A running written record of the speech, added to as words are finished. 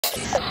What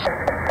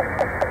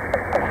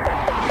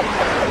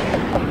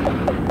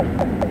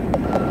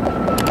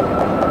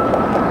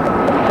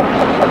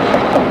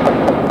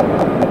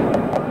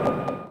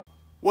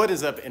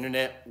is up,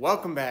 internet?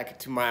 Welcome back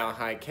to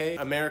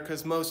Milehighkei,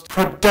 America's most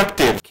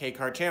productive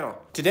K-car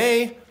channel.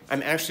 Today,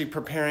 I'm actually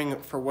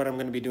preparing for what I'm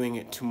going to be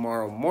doing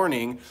tomorrow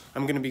morning.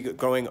 I'm going to be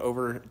going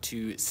over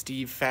to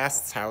Steve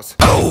Fast's house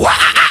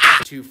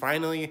to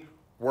finally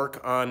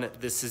work on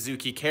the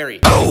Suzuki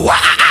carry.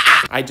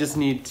 I just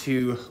need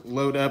to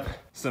load up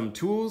some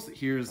tools.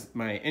 Here's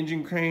my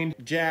engine crane,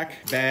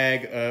 jack,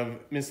 bag of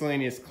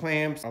miscellaneous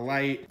clamps, a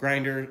light,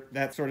 grinder,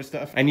 that sort of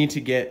stuff. I need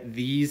to get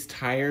these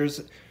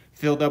tires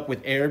filled up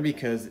with air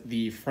because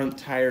the front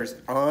tires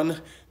on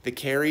the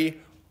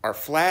carry are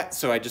flat,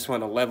 so I just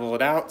want to level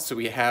it out so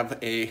we have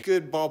a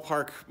good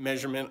ballpark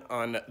measurement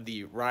on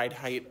the ride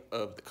height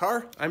of the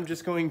car. I'm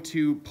just going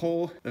to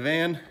pull the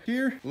van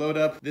here, load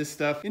up this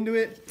stuff into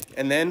it,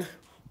 and then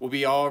we'll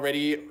be all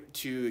ready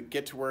to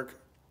get to work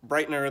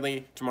bright and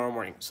early tomorrow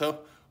morning. So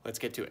let's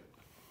get to it.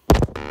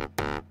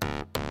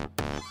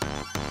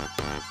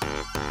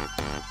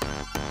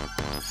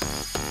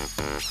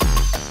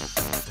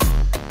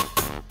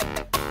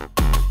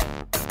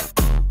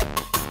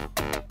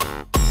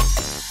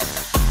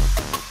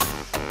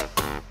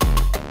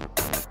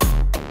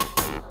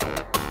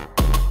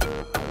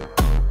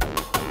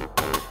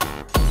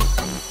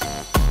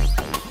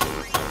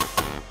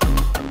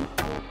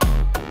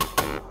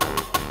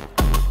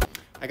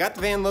 I got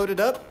the van loaded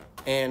up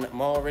and I'm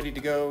all ready to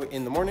go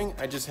in the morning.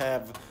 I just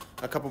have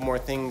a couple more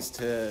things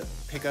to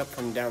pick up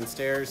from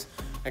downstairs.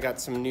 I got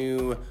some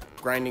new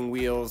grinding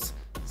wheels,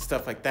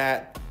 stuff like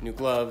that, new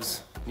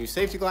gloves, new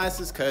safety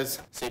glasses, cause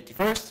safety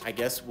first. I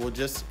guess we'll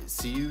just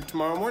see you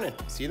tomorrow morning.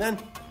 See you then.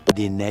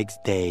 The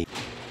next day.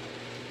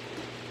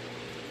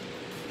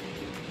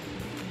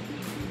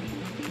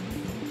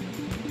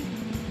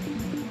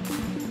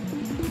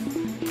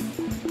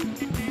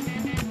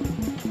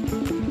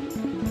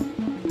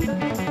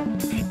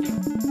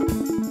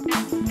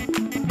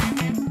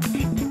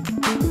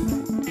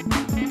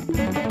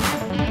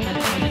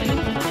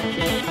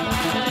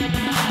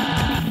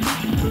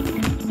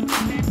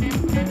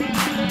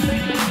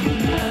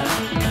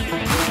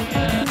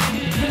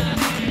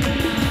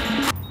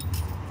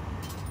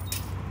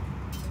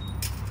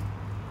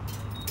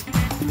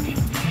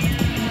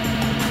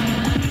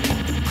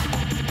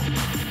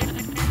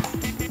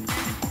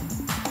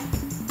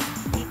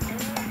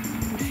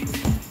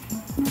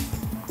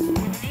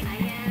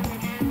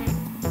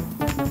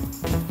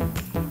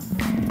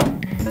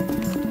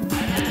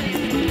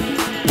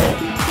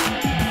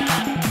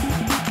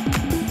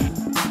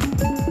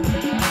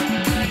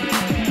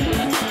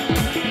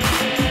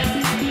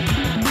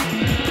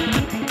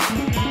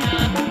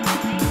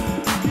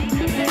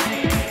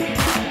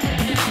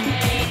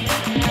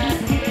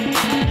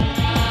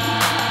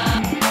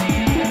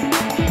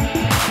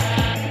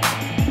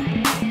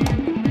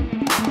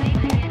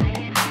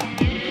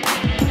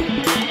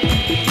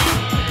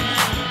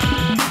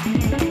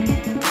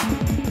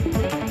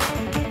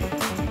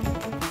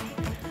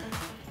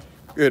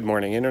 Good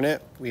morning,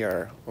 internet. We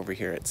are over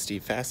here at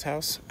Steve Fast's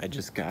house. I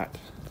just got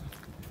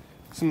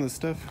some of the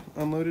stuff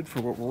unloaded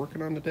for what we're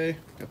working on today.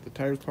 Got the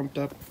tires pumped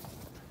up.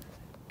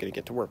 Gonna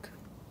get to work.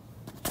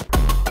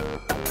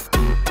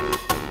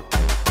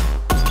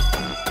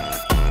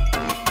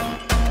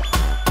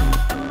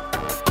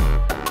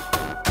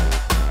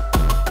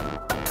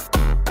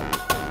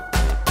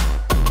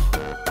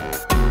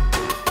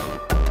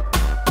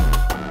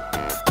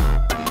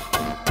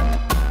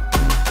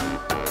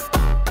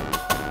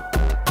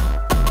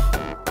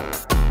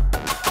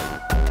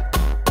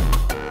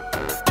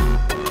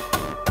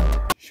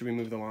 Should we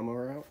move the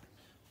lawnmower out?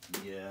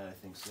 Yeah, I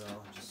think so.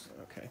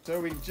 Okay. So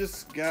we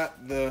just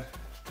got the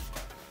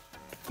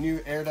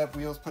new aired up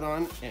wheels put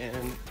on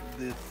and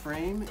the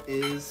frame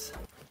is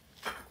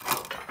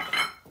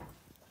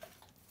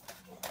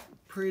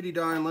pretty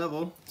darn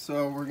level.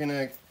 So we're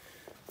gonna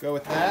go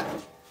with that.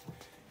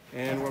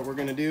 And what we're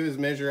gonna do is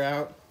measure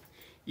out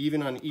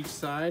even on each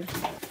side,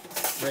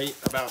 right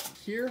about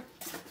here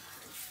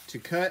to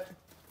cut.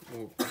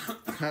 We'll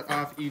cut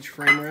off each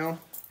frame rail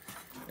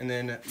and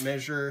then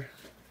measure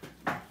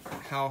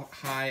how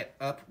high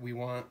up we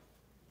want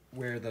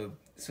where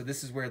so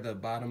this is where the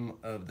bottom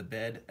of the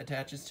bed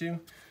attaches to.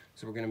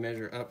 So we're gonna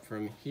measure up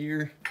from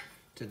here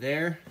to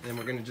there, and then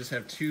we're gonna just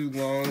have two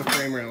long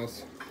frame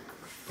rails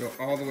go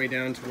all the way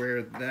down to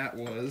where that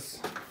was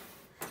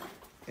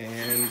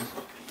and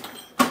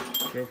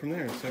go from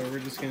there. So we're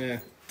just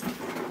gonna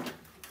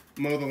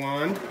mow the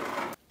lawn,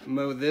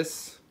 mow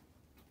this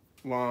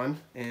lawn,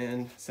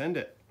 and send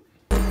it.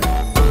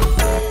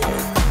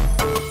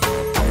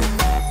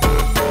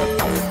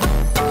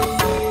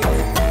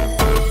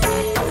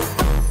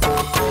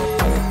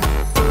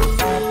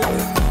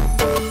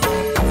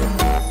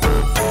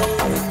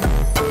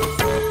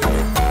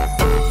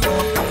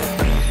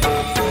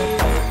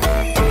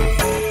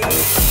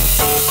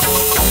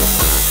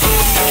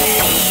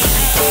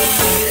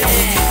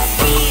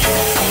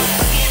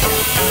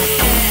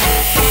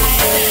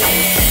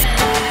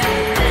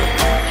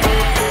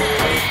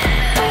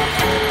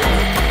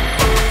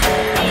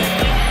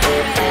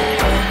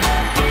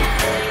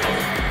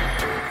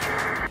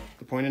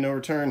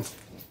 return.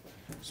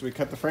 So we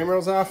cut the frame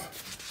rails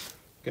off.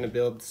 Gonna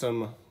build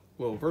some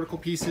little vertical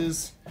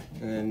pieces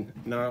and then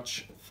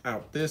notch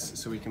out this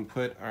so we can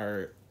put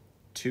our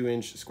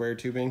 2-inch square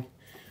tubing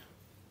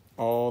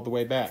all the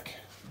way back.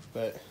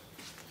 But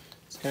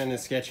it's kind of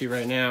sketchy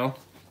right now.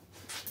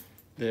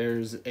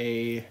 There's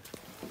a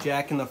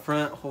jack in the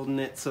front holding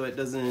it so it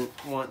doesn't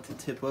want to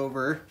tip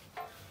over,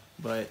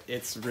 but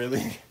it's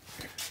really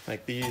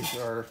like these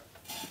are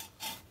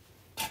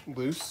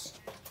loose,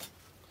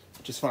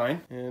 which is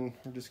fine. And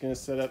we're just gonna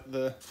set up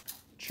the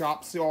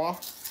chop saw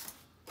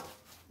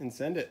and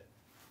send it.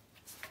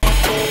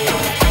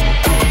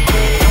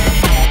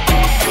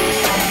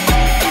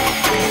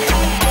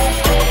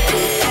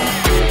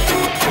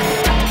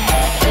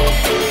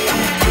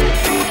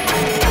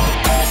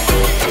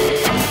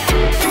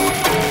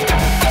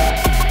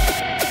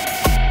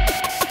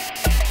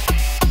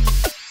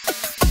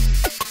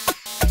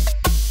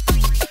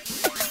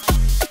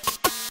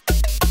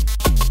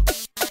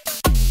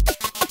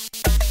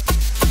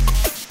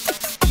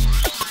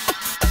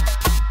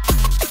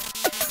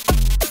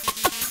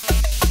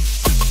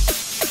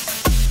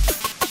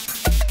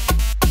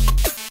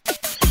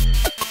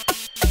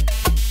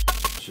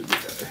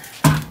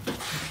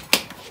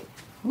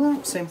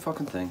 Well, same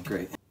fucking thing.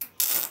 Great.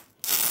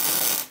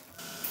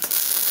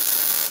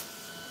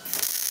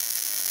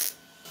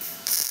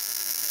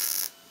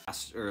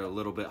 Or a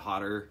little bit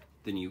hotter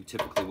than you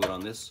typically would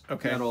on this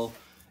metal,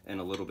 and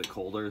a little bit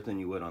colder than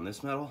you would on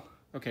this metal.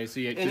 Okay, so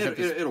you just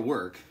it'll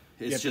work.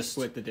 It's just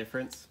split the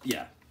difference.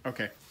 Yeah.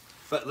 Okay.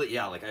 But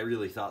yeah, like I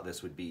really thought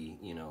this would be,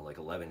 you know, like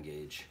 11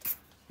 gauge.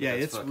 Yeah,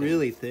 it's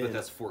really thin. But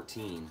that's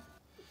 14.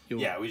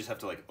 Yeah, we just have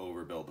to like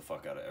overbuild the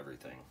fuck out of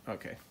everything.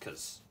 Okay.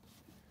 Because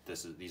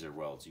these are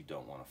welds you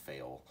don't want to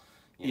fail.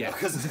 You know,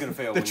 because it's gonna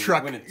fail. The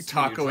truck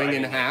tacoing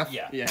in half.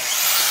 Yeah. Yeah.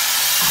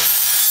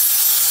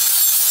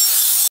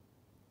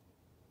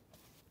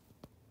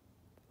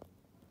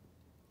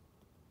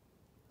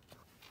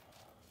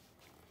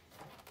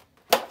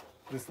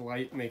 This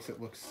light makes it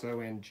look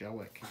so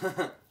angelic.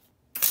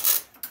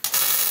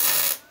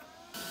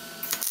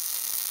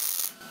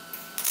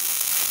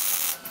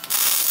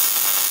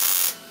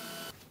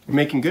 We're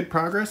making good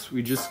progress.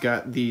 We just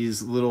got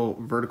these little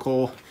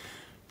vertical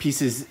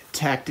pieces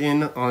tacked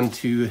in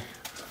onto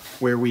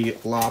where we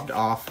lobbed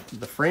off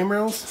the frame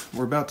rails.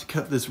 We're about to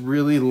cut this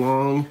really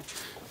long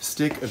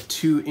stick of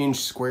 2-inch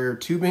square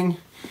tubing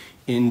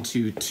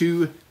into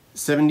two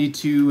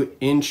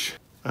 72-inch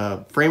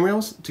frame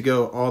rails to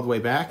go all the way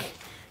back.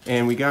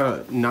 And we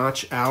got a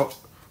notch out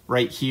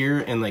right here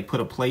and like put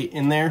a plate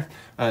in there.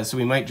 So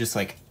we might just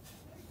like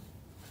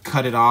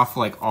cut it off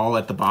like all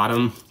at the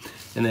bottom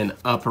and then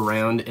up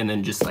around and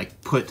then just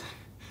like put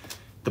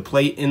the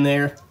plate in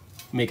there,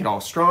 make it all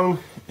strong.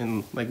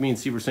 And like me and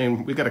Steve were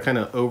saying, we got to kind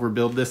of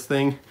overbuild this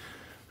thing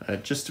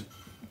just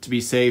to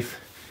be safe.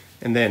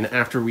 And then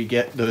after we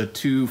get the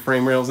 2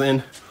 frame rails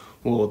in,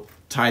 we'll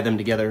tie them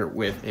together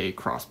with a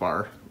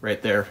crossbar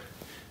right there.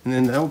 And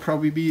then that will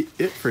probably be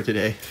it for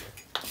today.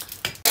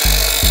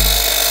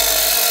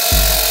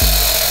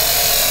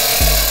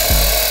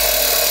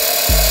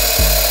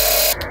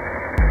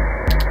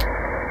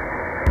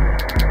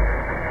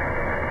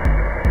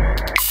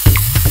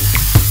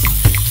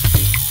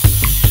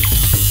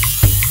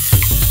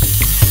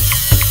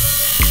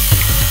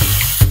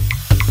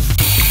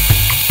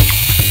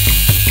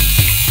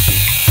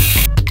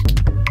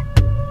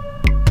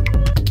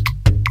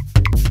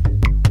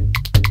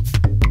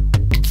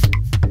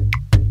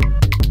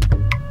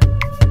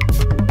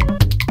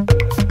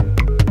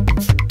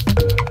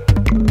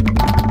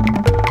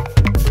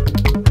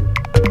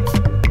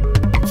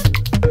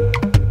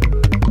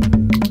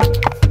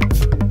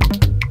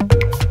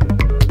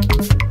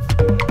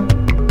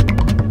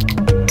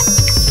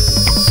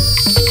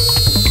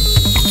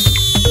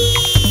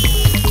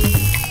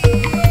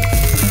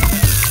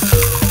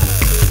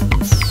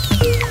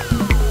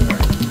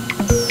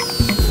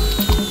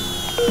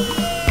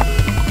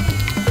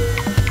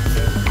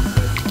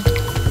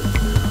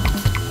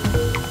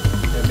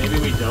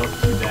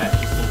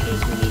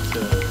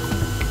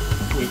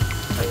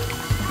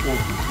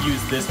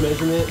 This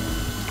measurement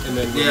and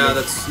then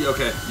that's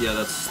okay. Yeah,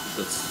 that's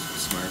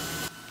smart.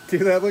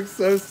 Dude, that looks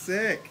so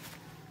sick.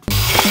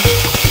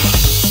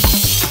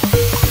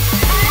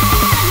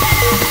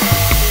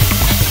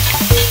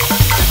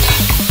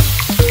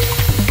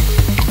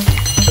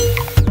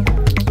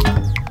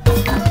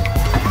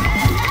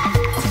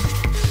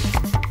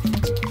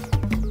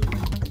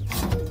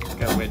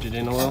 Gotta wedge it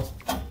in a little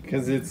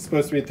because it's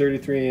supposed to be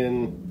 33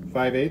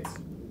 5/8.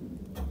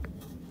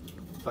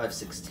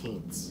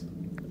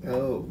 5/16.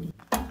 Oh.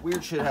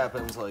 Weird shit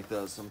happens like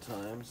that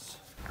sometimes.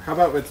 How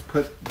about let's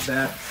put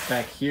that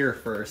back here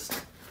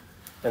first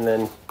and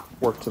then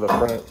work to the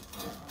front.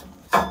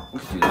 We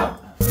could do that.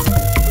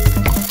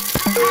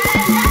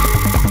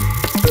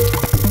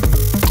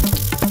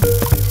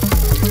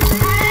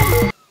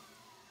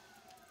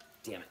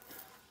 Damn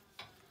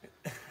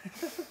it.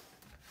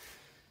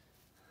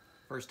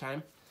 First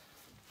time.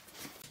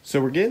 So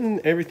we're getting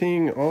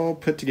everything all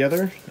put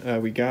together.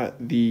 We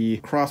got the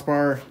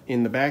crossbar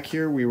in the back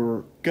here. We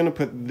were gonna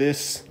put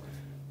this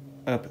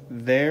up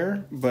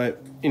there,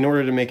 but in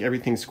order to make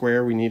everything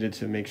square, we needed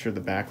to make sure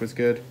the back was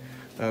good.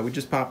 We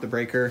just popped the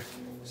breaker,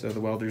 so the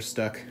welder's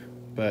stuck,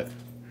 but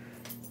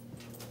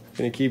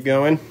gonna keep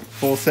going.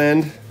 Full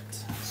send.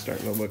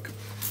 Starting to look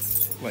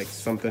like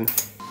something.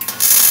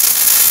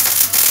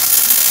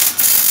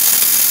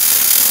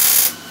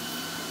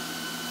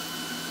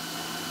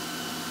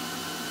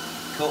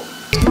 Cool.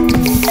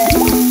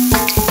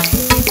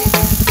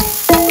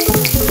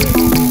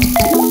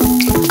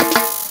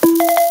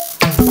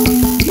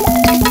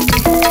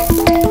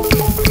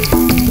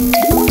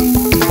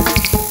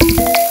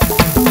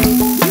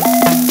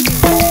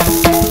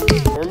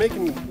 We're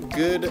making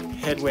good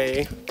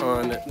headway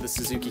on the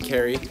Suzuki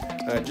Carry.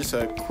 Just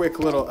a quick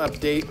little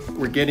update.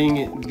 We're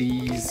getting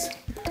these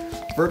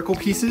vertical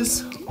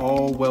pieces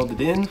all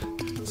welded in.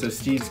 So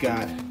Steve's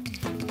got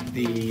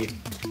the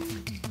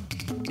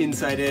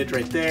inside edge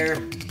right there,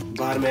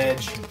 bottom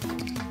edge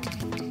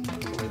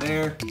over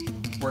there,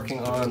 working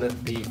on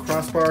the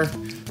crossbar.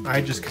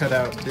 I just cut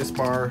out this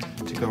bar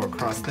to go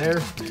across there,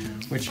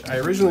 which I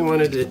originally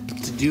wanted to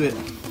do it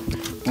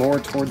more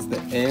towards the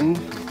end,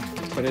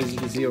 but as you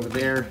can see over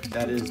there,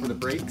 that is for the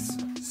brakes.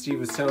 Steve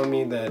was telling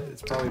me that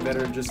it's probably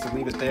better just to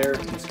leave it there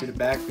and scoot it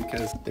back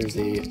because there's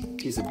a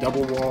piece of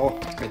double wall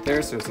right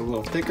there, so it's a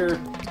little thicker,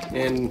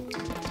 and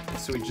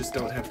so we just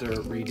don't have to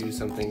redo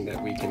something that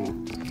we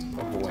can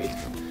avoid.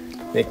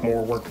 Make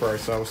more work for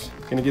ourselves.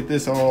 Gonna get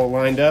this all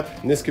lined up,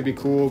 and this could be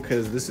cool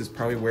because this is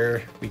probably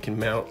where we can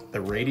mount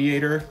the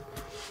radiator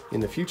in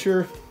the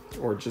future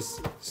or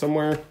just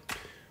somewhere.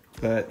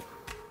 But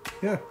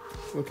yeah,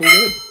 looking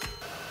good.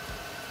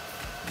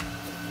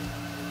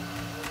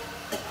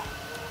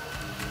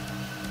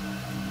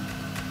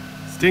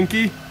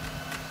 Stinky.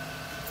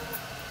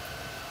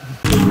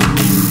 Well,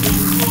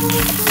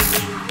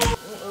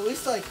 at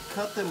least I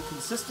cut them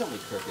consistently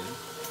crooked.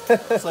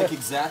 It's like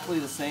exactly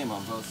the same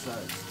on both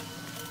sides.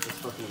 It's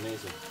fucking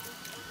amazing.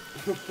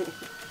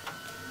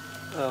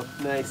 Oh,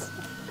 nice.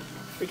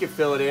 We can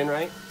fill it in,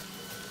 right?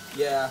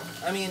 Yeah,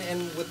 I mean,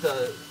 and with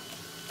the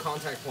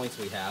contact points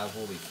we have,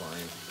 we'll be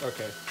fine.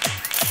 Okay.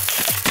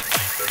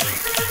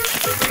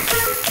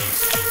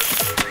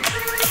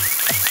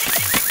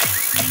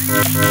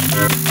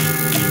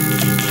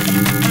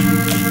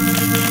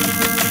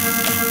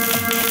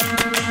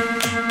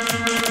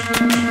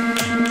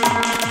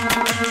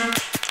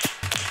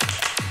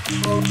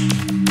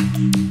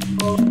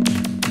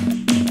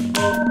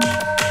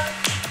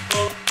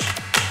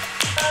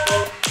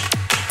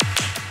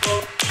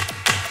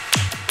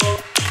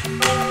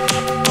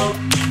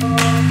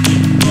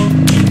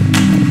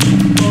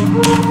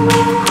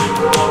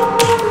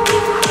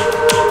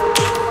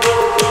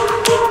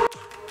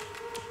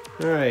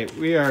 Alright,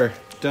 we are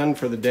done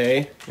for the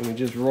day, and we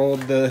just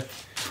rolled the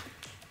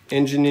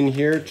engine in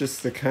here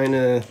just to kind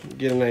of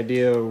get an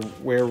idea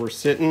of where we're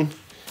sitting,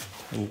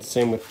 and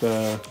same with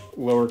the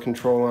lower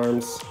control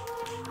arms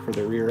for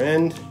the rear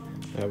end.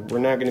 We're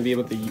not going to be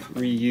able to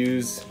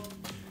reuse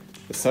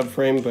the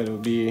subframe, but it'll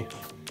be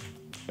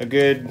a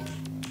good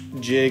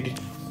jig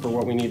for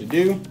what we need to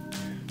do,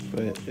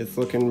 but it's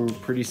looking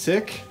pretty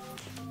sick.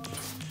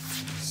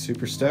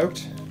 Super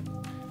stoked,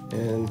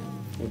 and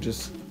we'll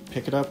just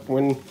pick it up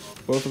when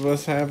both of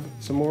us have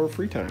some more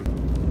free time.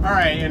 All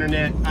right,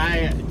 Internet,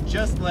 I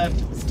just left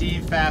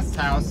Steve Fast's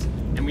house,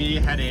 and we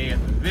had a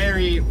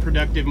very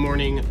productive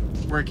morning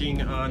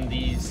working on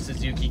the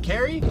Suzuki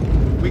Carry.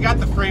 We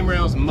got the frame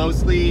rails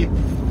mostly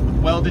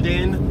welded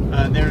in.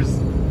 There's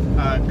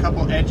a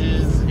couple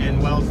edges and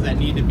welds that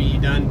need to be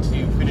done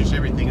to finish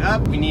everything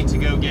up. We need to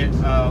go get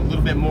a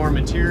little bit more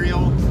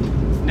material.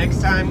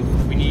 Next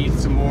time, we need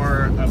some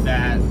more of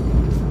that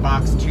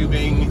box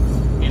tubing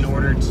in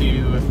order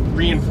to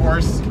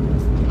reinforce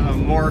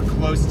more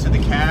close to the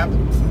cab.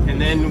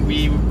 And then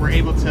we were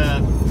able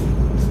to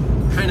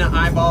kind of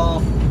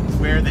eyeball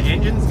where the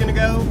engine's gonna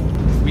go.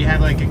 We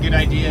had like a good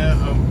idea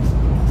of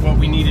what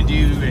we need to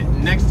do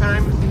next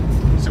time.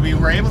 So we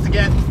were able to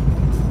get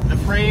the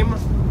frame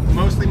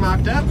mostly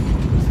mocked up,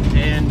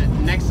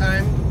 and next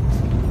time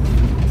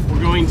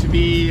we're going to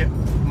be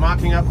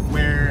mocking up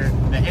where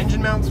the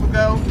engine mounts will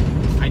go.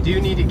 I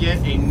do need to get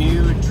a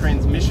new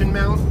transmission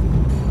mount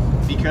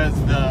because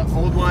the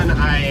old one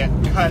I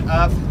cut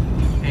up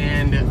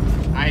and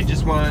I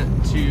just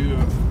want to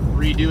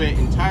redo it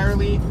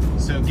entirely,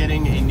 so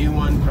getting a new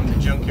one from the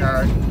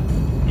junkyard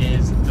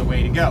is the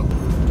way to go.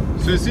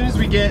 So as soon as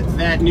we get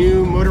that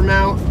new motor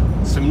mount,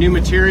 some new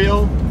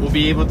material, we'll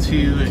be able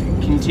to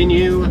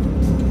continue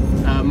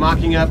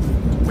mocking up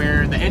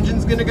where the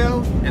engine's gonna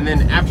go, and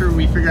then after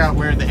we figure out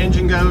where the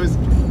engine goes,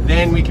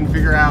 then we can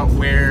figure out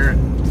where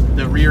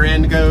the rear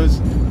end goes,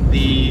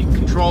 the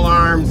control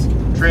arms,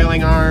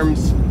 trailing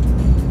arms,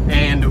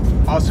 and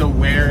also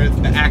where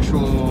the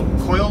actual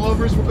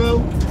coilovers will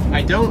go.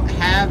 I don't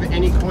have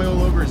any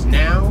coilovers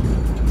now.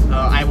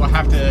 I will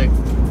have to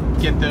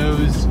get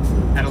those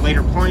at a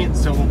later point,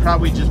 so we'll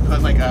probably just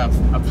put like a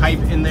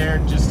pipe in there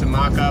just to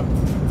mock up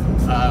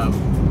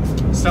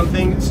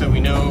something so we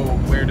know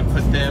where to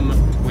put them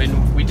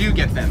when we do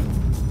get them.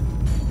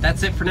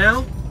 That's it for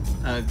now.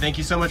 Thank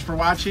you so much for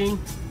watching.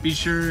 Be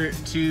sure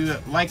to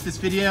like this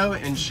video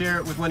and share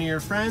it with one of your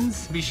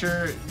friends. Be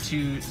sure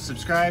to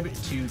subscribe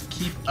to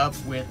keep up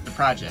with the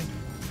project.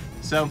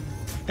 So,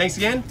 thanks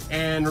again,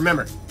 and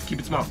remember, keep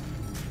it small.